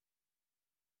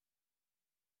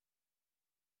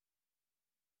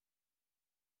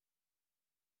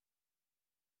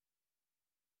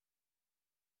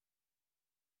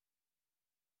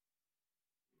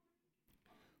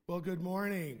Well, good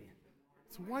morning.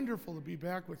 It's wonderful to be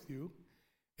back with you.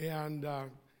 And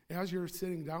as you're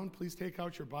sitting down, please take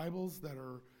out your Bibles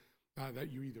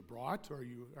that you either brought or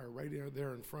you are right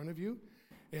there in front of you,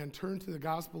 and turn to the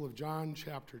Gospel of John,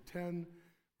 chapter 10,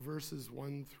 verses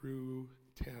 1 through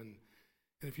 10. And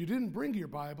if you didn't bring your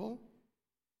Bible,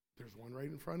 there's one right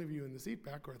in front of you in the seat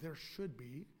back, or there should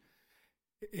be.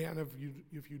 And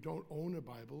if you don't own a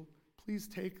Bible, please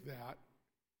take that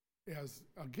as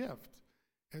a gift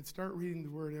and start reading the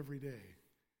Word every day.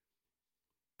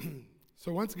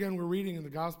 So once again, we're reading in the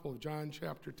Gospel of John,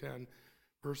 chapter 10,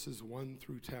 verses 1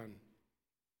 through 10.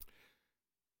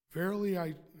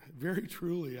 Very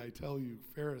truly, I tell you,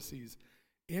 Pharisees,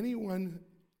 anyone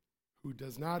who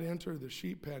does not enter the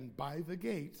sheep pen by the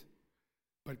gate,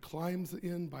 but climbs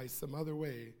in by some other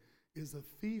way, is a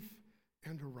thief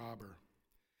and a robber.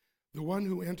 The one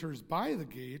who enters by the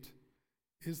gate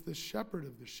is the shepherd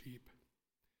of the sheep.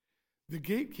 The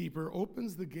gatekeeper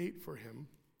opens the gate for him,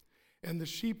 and the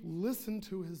sheep listen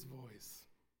to his voice.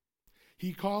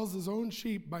 He calls his own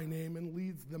sheep by name and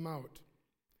leads them out.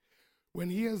 When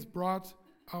he has brought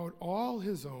out all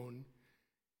his own,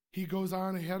 he goes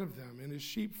on ahead of them, and his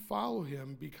sheep follow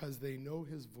him because they know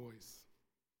his voice.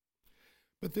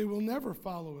 But they will never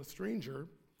follow a stranger.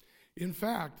 In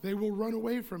fact, they will run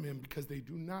away from him because they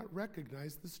do not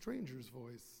recognize the stranger's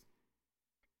voice.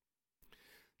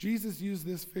 Jesus used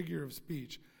this figure of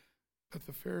speech, but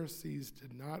the Pharisees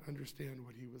did not understand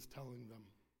what he was telling them.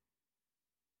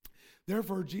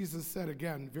 Therefore, Jesus said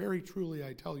again, very truly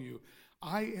I tell you,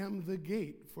 I am the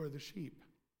gate for the sheep.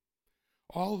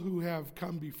 All who have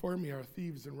come before me are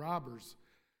thieves and robbers,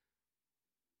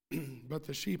 but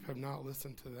the sheep have not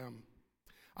listened to them.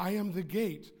 I am the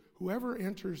gate. Whoever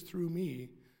enters through me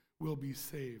will be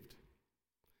saved.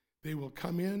 They will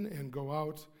come in and go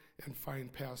out and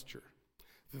find pasture.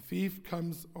 The thief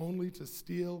comes only to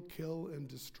steal, kill, and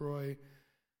destroy.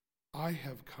 I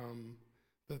have come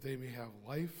that they may have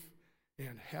life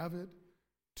and have it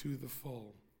to the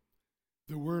full.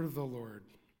 The word of the Lord.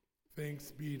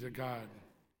 Thanks be to God.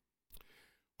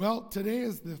 Well, today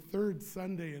is the third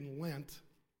Sunday in Lent.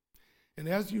 And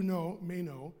as you may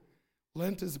know,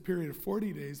 Lent is a period of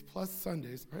 40 days plus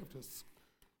Sundays. I have to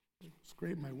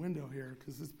scrape my window here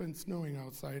because it's been snowing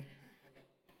outside.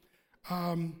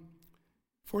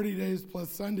 40 days plus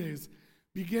Sundays,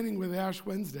 beginning with Ash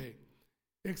Wednesday.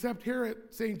 Except here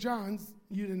at St. John's,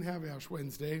 you didn't have Ash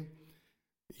Wednesday.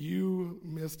 You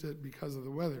missed it because of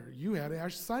the weather. You had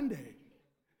Ash Sunday.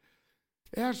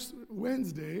 Ash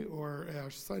Wednesday, or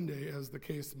Ash Sunday, as the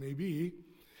case may be,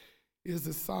 is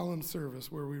a solemn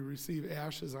service where we receive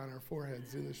ashes on our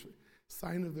foreheads in the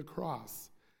sign of the cross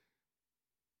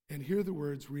and hear the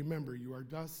words, remember, you are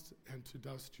dust, and to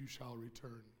dust you shall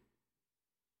return.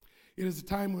 It is a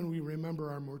time when we remember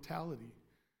our mortality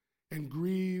and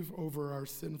grieve over our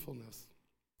sinfulness,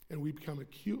 and we become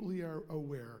acutely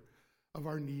aware of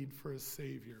our need for a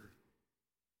Savior.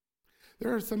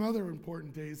 There are some other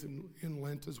important days in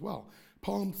Lent as well.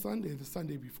 Palm Sunday, the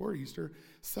Sunday before Easter,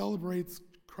 celebrates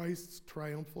Christ's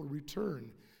triumphal return,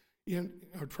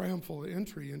 triumphal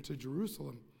entry into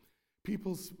Jerusalem.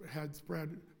 People had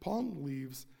spread palm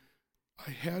leaves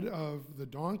ahead of the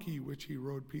donkey which he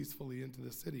rode peacefully into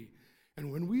the city. And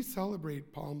when we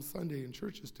celebrate Palm Sunday in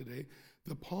churches today,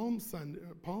 the palm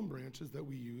branches that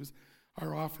we use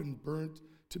are often burnt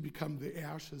to become the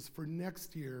ashes for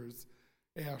next year's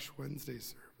Ash Wednesday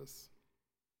service.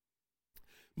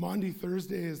 Maundy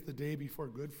Thursday is the day before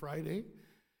Good Friday.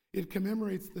 It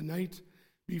commemorates the night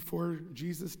before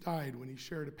Jesus died when he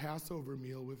shared a Passover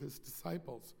meal with his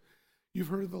disciples. You've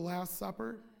heard of the Last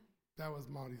Supper? That was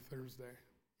Maundy Thursday.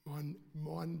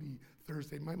 Maundy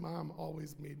Thursday. My mom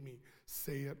always made me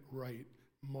say it right.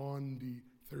 Maundy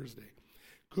Thursday.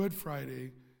 Good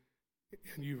Friday,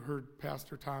 and you've heard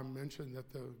Pastor Tom mention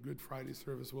that the Good Friday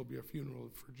service will be a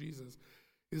funeral for Jesus,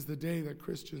 is the day that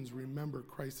Christians remember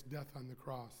Christ's death on the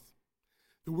cross.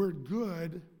 The word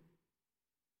good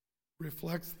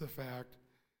reflects the fact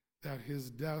that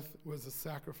his death was a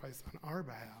sacrifice on our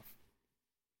behalf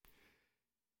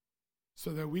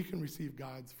so that we can receive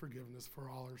God's forgiveness for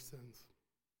all our sins.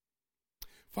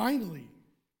 Finally,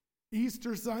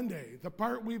 Easter Sunday, the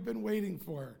part we've been waiting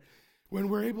for, when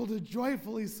we're able to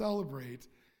joyfully celebrate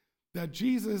that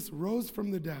Jesus rose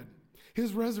from the dead.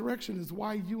 His resurrection is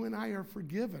why you and I are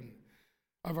forgiven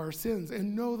of our sins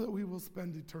and know that we will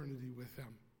spend eternity with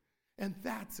him. And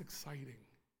that's exciting.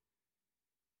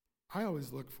 I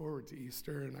always look forward to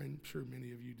Easter, and I'm sure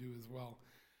many of you do as well.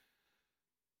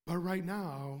 But right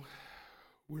now,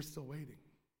 we're still waiting.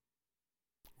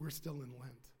 We're still in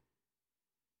Lent.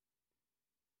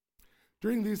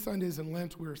 During these Sundays in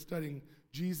Lent, we're studying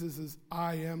Jesus'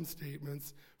 I am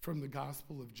statements from the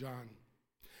Gospel of John.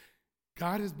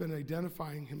 God has been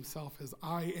identifying himself as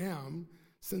I am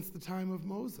since the time of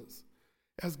Moses.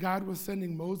 As God was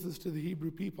sending Moses to the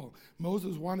Hebrew people,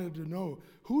 Moses wanted to know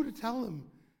who to tell him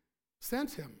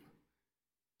sent him.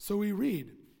 So we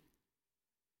read,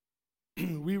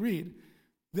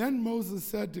 then Moses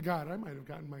said to God, I might have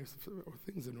gotten my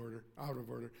things out of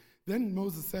order. Then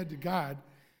Moses said to God,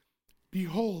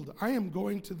 behold, I am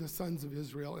going to the sons of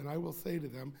Israel, and I will say to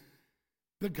them,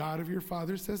 the God of your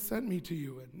fathers has sent me to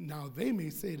you. And now they may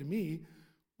say to me,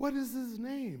 what is his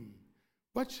name?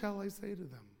 What shall I say to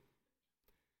them?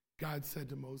 God said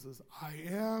to Moses, I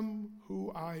am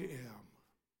who I am.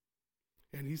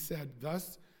 And he said,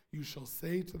 thus you shall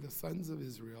say to the sons of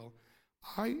Israel,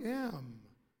 I am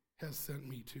has sent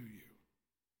me to you.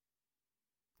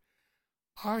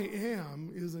 I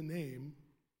am is a name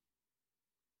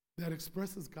that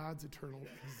expresses God's eternal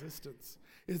existence.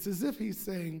 It's as if he's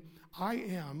saying, I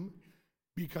am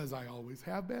because I always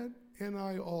have been and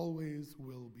I always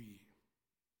will be.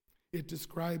 It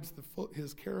describes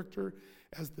his character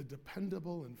as the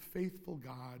dependable and faithful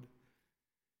God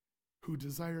who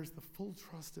desires the full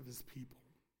trust of his people.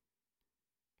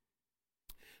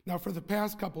 Now, for the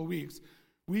past couple weeks,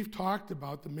 we've talked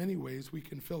about the many ways we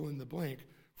can fill in the blank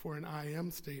for an I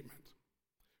am statement.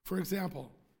 For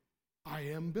example, I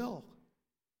am Bill.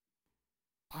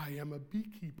 I am a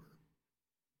beekeeper.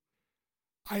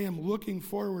 I am looking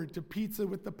forward to pizza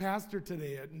with the pastor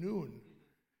today at noon.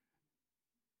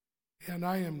 And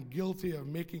I am guilty of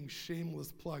making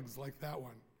shameless plugs like that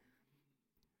one.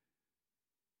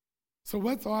 So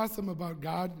what's awesome about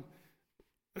God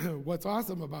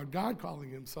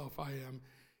calling himself I am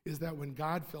is that when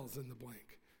God fills in the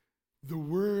blank, the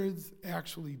words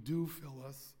actually do fill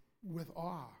us with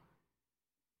awe.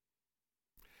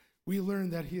 We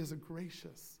learn that he is a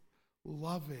gracious,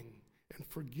 loving, and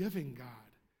forgiving God,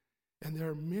 and there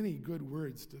are many good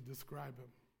words to describe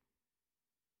him.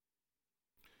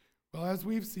 Well, as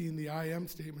we've seen, the I am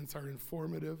statements are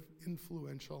informative,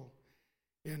 influential,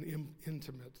 and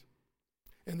intimate.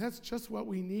 And that's just what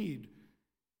we need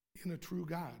in a true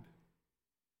God.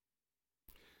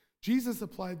 Jesus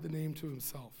applied the name to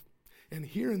himself. And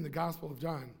here in the Gospel of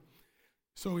John,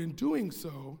 so in doing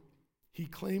so, he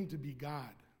claimed to be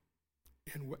God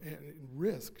and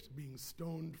risked being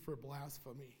stoned for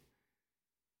blasphemy.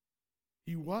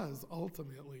 He was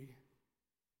ultimately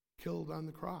killed on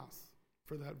the cross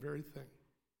for that very thing.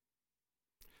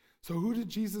 So who did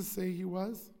Jesus say he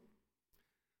was?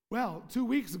 Well, 2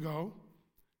 weeks ago,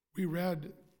 we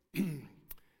read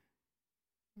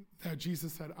that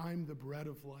Jesus said, I'm the bread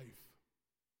of life.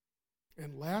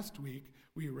 And last week,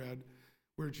 we read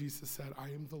where Jesus said, I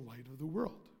am the light of the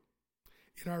world.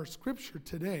 In our scripture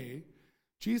today,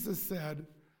 Jesus said,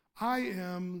 I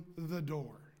am the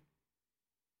door.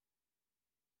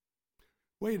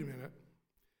 Wait a minute.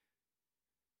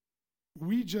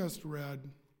 We just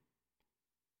read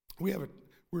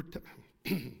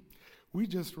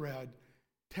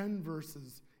 10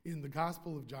 verses in the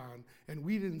Gospel of John, and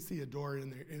we didn't see a door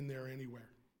in there anywhere.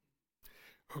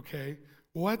 Okay,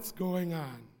 what's going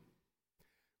on?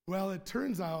 Well, it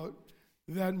turns out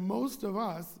that most of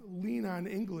us lean on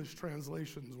English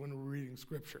translations when we're reading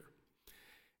Scripture.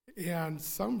 And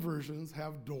some versions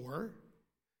have door,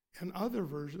 and other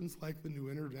versions, like the New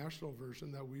International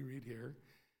Version that we read here,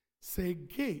 say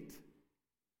gate.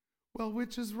 Well,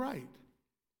 which is right?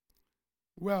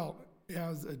 Well,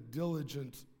 as a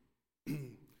diligent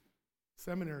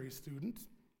seminary student,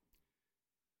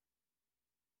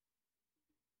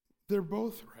 they're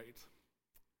both right.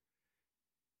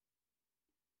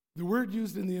 The word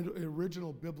used in the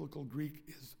original biblical Greek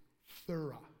is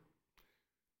thura.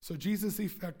 So Jesus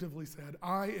effectively said,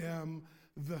 I am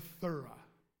the thura.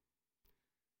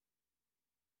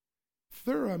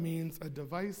 Thura means a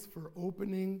device for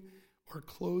opening or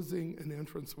closing an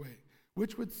entranceway,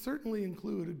 which would certainly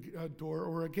include a door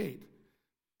or a gate.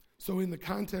 So in the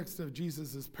context of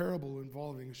Jesus' parable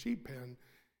involving a sheep pen,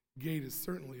 gate is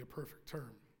certainly a perfect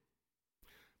term.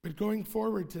 But going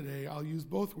forward today, I'll use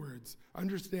both words,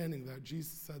 understanding that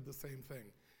Jesus said the same thing,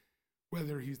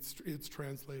 whether it's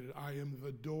translated, I am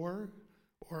the door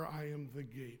or I am the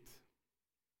gate.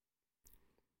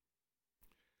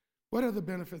 What are the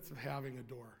benefits of having a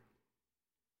door?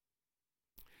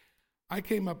 I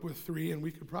came up with 3, and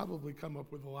we could probably come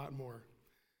up with a lot more.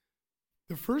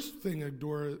 The first thing a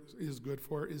door is good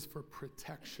for is for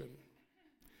protection.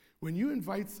 When you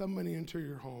invite somebody into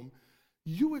your home,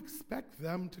 you expect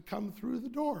them to come through the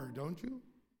door, don't you?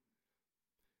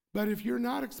 But if you're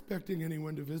not expecting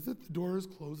anyone to visit, the door is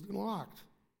closed and locked.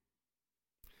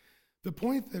 The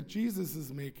point that Jesus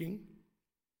is making,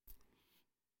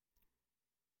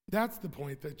 that's the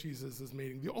point that Jesus is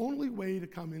making. The only way to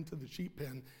come into the sheep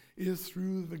pen is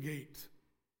through the gate.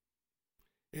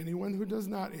 Anyone who does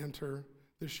not enter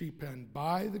the sheep pen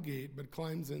by the gate but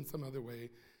climbs in some other way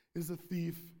is a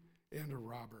thief and a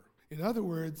robber. In other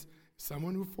words,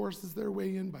 someone who forces their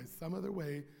way in by some other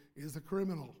way is a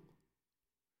criminal.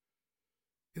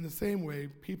 In the same way,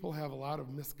 people have a lot of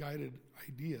misguided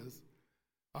ideas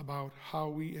about how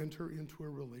we enter into a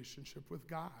relationship with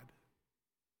God.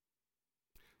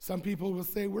 Some people will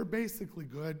say we're basically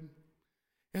good,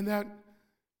 and that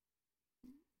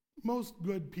most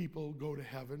good people go to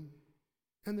heaven,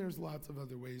 and there's lots of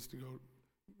other ways to go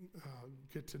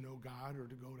get to know God or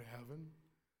to go to heaven.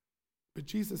 But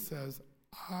Jesus says,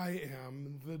 I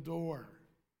am the door.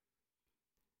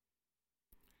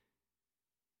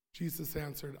 Jesus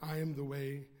answered, I am the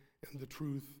way and the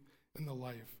truth and the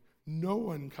life. No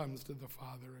one comes to the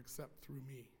Father except through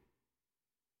me.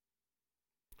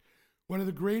 One of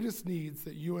the greatest needs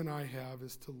that you and I have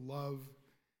is to love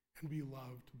and be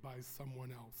loved by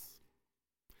someone else.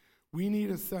 We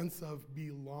need a sense of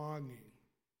belonging.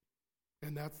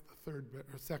 And that's the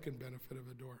second benefit of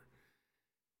a door.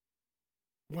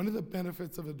 One of the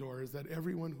benefits of a door is that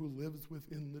everyone who lives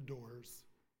within the doors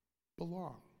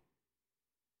belong.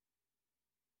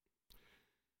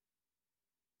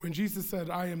 When Jesus said,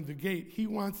 I am the gate, he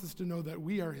wants us to know that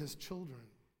we are his children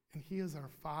and he is our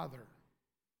Father.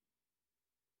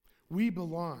 We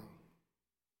belong.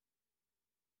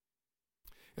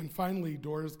 And finally,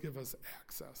 doors give us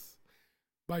access.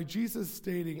 By Jesus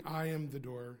stating, I am the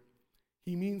door,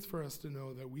 he means for us to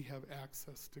know that we have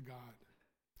access to God.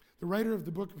 The writer of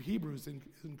the book of Hebrews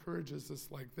encourages us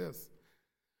like this: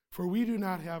 for we do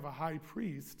not have a high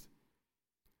priest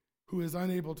who is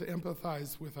unable to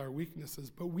empathize with our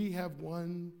weaknesses, but we have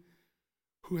one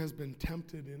who has been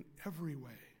tempted in every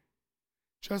way,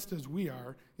 just as we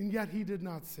are, and yet he did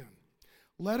not sin.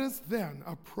 Let us then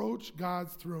approach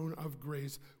God's throne of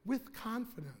grace with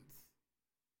confidence,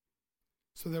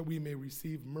 so that we may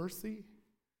receive mercy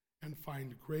and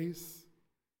find grace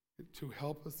to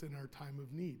help us in our time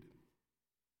of need.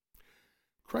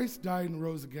 Christ died and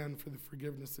rose again for the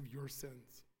forgiveness of your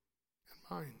sins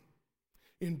and mine.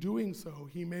 In doing so,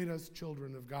 he made us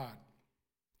children of God.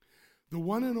 The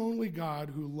one and only God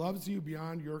who loves you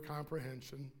beyond your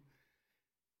comprehension,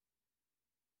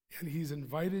 and he's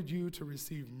invited you to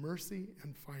receive mercy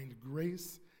and find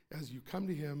grace as you come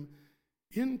to him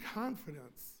in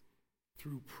confidence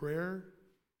through prayer,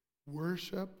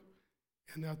 worship,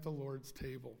 and at the Lord's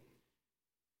table.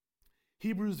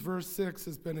 Hebrews verse 6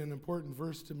 has been an important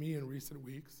verse to me in recent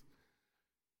weeks.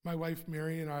 My wife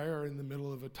Mary and I are in the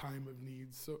middle of a time of need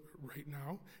right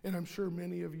now, and I'm sure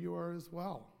many of you are as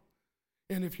well.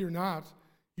 And if you're not,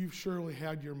 you've surely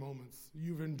had your moments.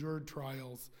 You've endured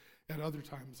trials at other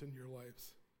times in your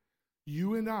lives.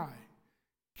 You and I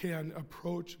can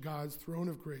approach God's throne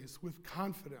of grace with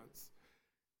confidence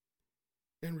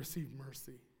and receive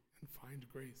mercy and find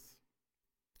grace.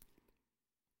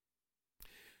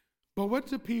 But what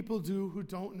do people do who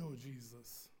don't know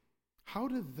Jesus? How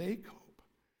do they cope?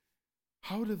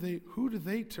 Who do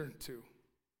they turn to?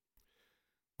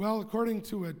 Well, according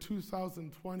to a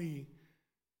 2020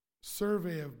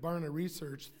 survey of Barna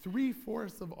Research,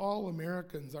 3/4 of all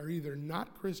Americans are either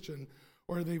not Christian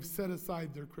or they've set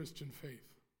aside their Christian faith.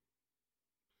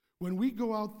 When we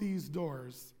go out these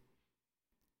doors,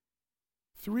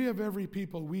 3 of every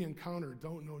people we encounter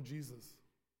don't know Jesus.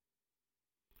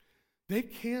 They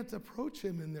can't approach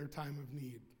him in their time of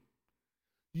need.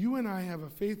 You and I have a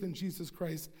faith in Jesus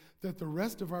Christ that the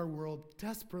rest of our world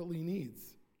desperately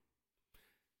needs.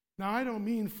 Now, I don't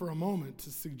mean for a moment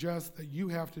to suggest that you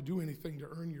have to do anything to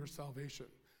earn your salvation.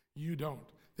 You don't.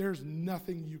 There's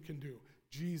nothing you can do.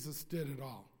 Jesus did it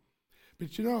all.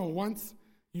 But you know, once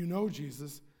you know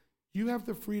Jesus, you have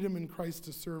the freedom in Christ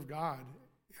to serve God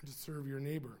and to serve your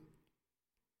neighbor.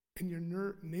 And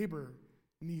your neighbor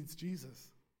needs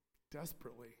Jesus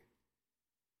desperately.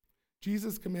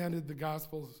 Jesus commanded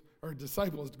the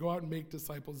disciples to go out and make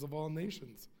disciples of all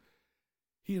nations.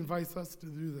 He invites us to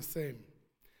do the same.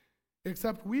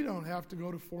 Except we don't have to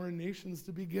go to foreign nations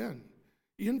to begin.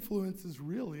 Influence is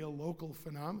really a local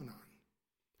phenomenon.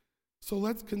 So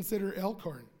let's consider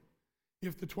Elkhorn.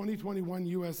 If the 2021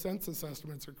 U.S. Census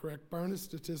estimates are correct, Barna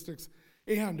Statistics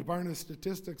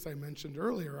I mentioned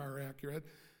earlier are accurate,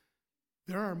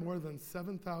 there are more than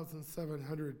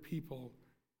 7,700 people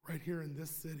right here in this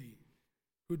city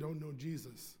who don't know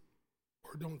Jesus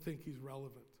or don't think he's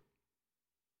relevant.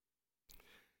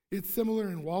 It's similar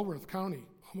in Walworth County.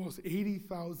 Almost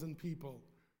 80,000 people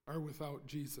are without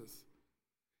Jesus.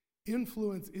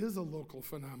 Influence is a local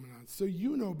phenomenon. So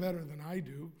you know better than I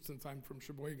do, since I'm from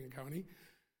Sheboygan County.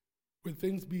 Would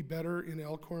things be better in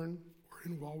Elkhorn or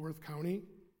in Walworth County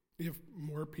if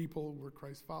more people were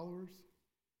Christ followers?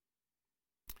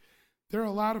 There are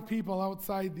a lot of people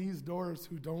outside these doors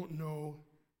who don't know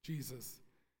Jesus,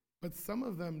 but some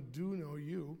of them do know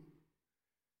you.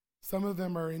 Some of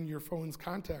them are in your phone's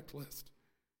contact list,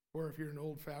 or if you're an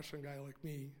old-fashioned guy like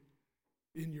me,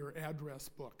 in your address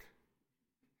book.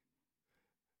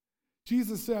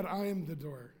 Jesus said, I am the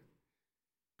door.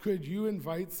 Could you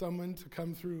invite someone to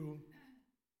come through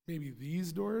maybe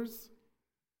these doors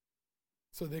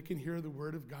so they can hear the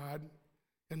word of God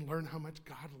and learn how much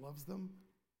God loves them?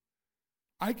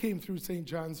 I came through St.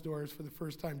 John's doors for the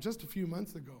first time just a few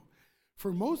months ago.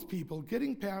 For most people,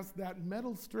 getting past that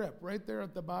metal strip right there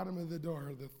at the bottom of the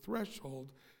door, the threshold,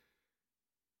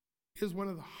 is one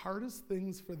of the hardest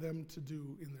things for them to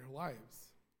do in their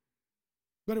lives.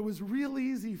 But it was real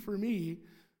easy for me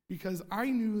because I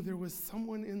knew there was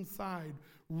someone inside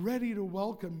ready to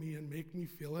welcome me and make me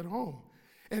feel at home.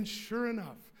 And sure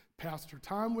enough, Pastor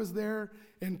Tom was there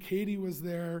and Katie was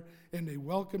there, and they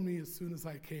welcomed me as soon as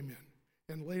I came in.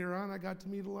 And later on, I got to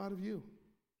meet a lot of you.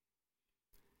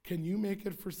 Can you make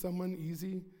it for someone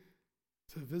easy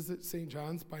to visit St.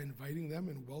 John's by inviting them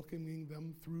and welcoming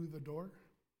them through the door?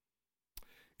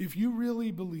 If you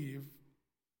really believe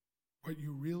what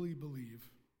you really believe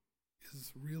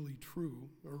is really true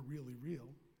or really real,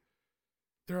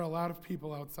 there are a lot of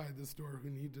people outside this door who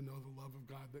need to know the love of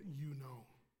God that you know.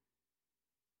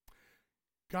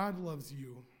 God loves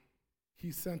you.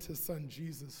 He sent his son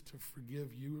Jesus to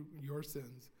forgive you your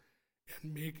sins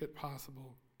and make it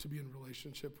possible to be in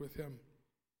relationship with him.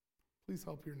 Please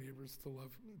help your neighbors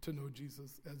to know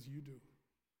Jesus as you do.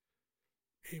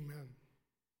 Amen.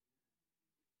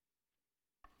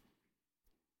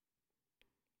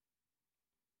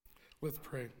 Let's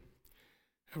pray.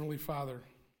 Heavenly Father,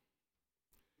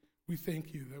 we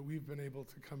thank you that we've been able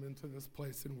to come into this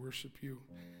place and worship you.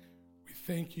 We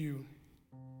thank you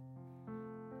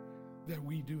that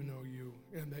we do know you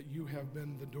and that you have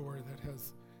been the door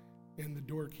and the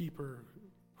doorkeeper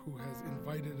who has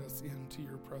invited us into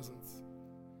your presence.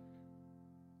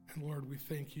 And Lord, we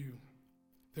thank you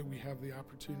that we have the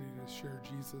opportunity to share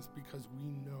Jesus because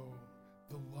we know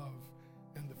the love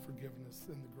and the forgiveness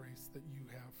and the grace that you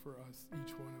have for us,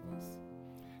 each one of us.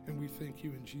 And we thank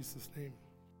you in Jesus' name.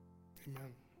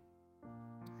 Amen.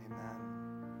 Amen.